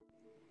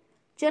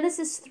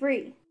Genesis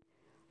 3.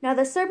 Now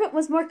the serpent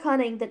was more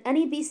cunning than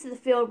any beast of the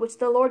field which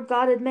the Lord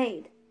God had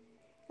made.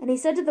 And he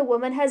said to the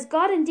woman, Has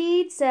God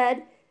indeed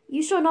said,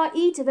 You shall not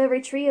eat of every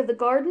tree of the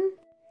garden?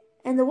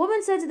 And the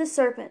woman said to the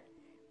serpent,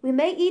 We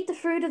may eat the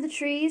fruit of the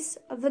trees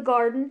of the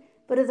garden,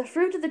 but of the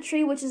fruit of the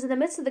tree which is in the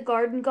midst of the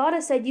garden, God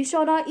has said, You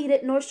shall not eat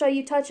it, nor shall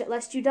you touch it,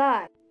 lest you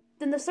die.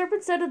 Then the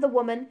serpent said to the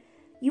woman,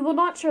 You will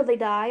not surely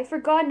die, for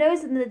God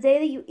knows that in the day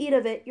that you eat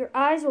of it, your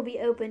eyes will be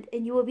opened,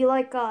 and you will be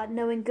like God,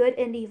 knowing good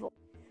and evil.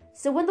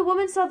 So when the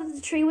woman saw that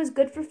the tree was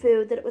good for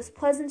food, that it was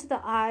pleasant to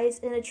the eyes,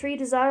 and a tree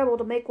desirable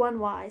to make one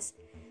wise,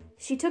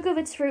 she took of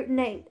its fruit and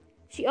ate.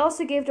 She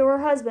also gave to her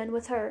husband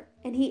with her,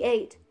 and he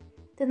ate.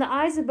 Then the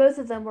eyes of both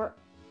of them were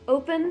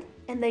opened,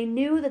 and they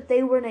knew that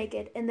they were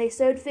naked, and they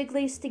sewed fig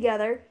leaves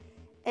together,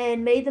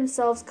 and made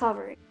themselves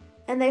covering.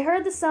 And they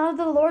heard the sound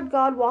of the Lord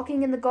God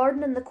walking in the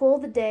garden in the cool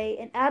of the day,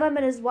 and Adam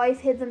and his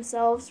wife hid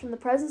themselves from the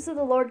presence of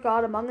the Lord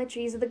God among the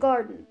trees of the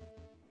garden.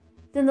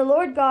 Then the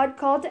Lord God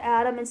called to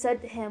Adam and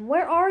said to him,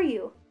 Where are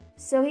you?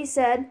 So he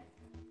said,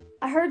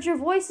 I heard your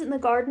voice in the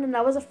garden, and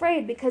I was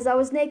afraid, because I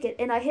was naked,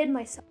 and I hid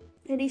myself.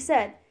 And he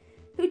said,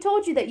 Who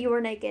told you that you were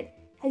naked?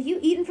 Have you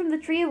eaten from the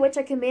tree of which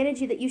I commanded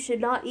you that you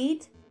should not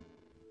eat?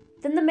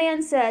 Then the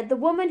man said, The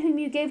woman whom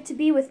you gave to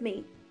be with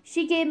me,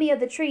 she gave me of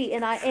the tree,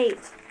 and I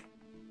ate.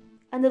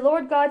 And the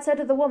Lord God said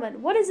to the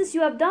woman, What is this you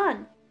have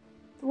done?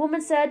 The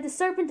woman said, The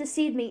serpent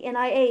deceived me, and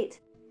I ate.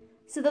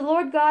 So the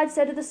Lord God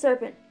said to the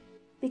serpent,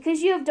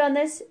 Because you have done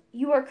this,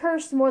 you are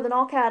cursed more than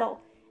all cattle,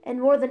 and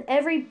more than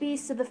every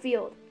beast of the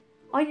field.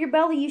 On your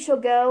belly you shall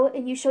go,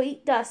 and you shall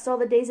eat dust all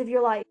the days of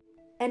your life.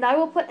 And I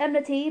will put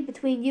enmity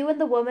between you and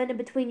the woman, and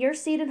between your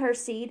seed and her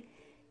seed.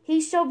 He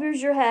shall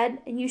bruise your head,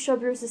 and you shall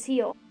bruise his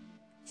heel.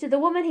 To the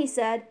woman he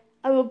said,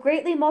 I will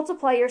greatly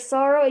multiply your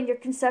sorrow and your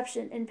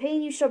conception. In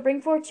pain you shall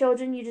bring forth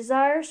children. Your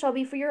desire shall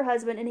be for your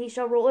husband, and he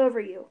shall rule over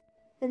you.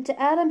 Then to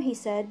Adam he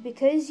said,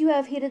 Because you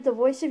have heeded the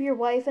voice of your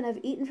wife, and have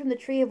eaten from the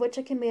tree of which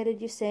I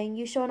commanded you, saying,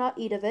 You shall not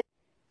eat of it.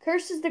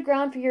 Cursed is the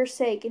ground for your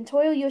sake, and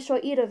toil you shall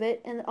eat of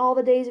it in all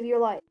the days of your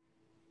life.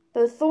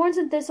 Both thorns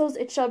and thistles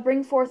it shall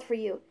bring forth for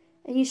you,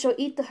 and you shall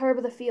eat the herb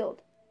of the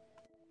field.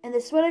 And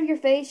the sweat of your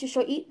face you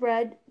shall eat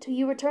bread, till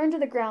you return to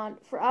the ground,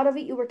 for out of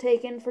it you were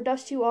taken, for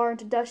dust you are, and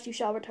to dust you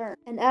shall return.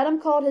 And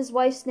Adam called his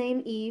wife's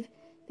name Eve,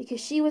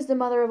 because she was the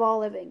mother of all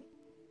living.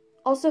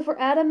 Also for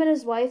Adam and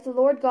his wife the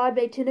Lord God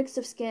made tunics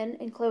of skin,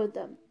 and clothed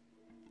them.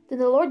 Then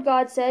the Lord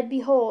God said,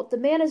 Behold, the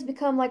man is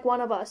become like one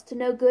of us, to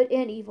know good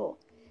and evil.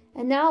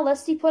 And now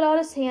lest he put out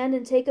his hand,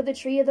 and take of the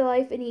tree of the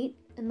life, and eat,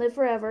 and live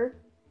forever.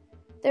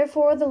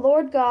 Therefore the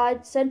Lord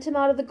God sent him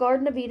out of the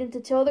Garden of Eden to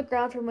till the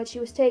ground from which he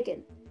was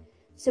taken.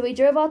 So he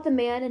drove out the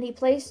man, and he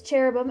placed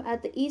cherubim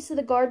at the east of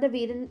the Garden of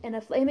Eden, and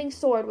a flaming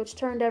sword which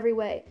turned every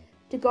way,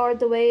 to guard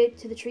the way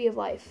to the tree of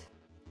life.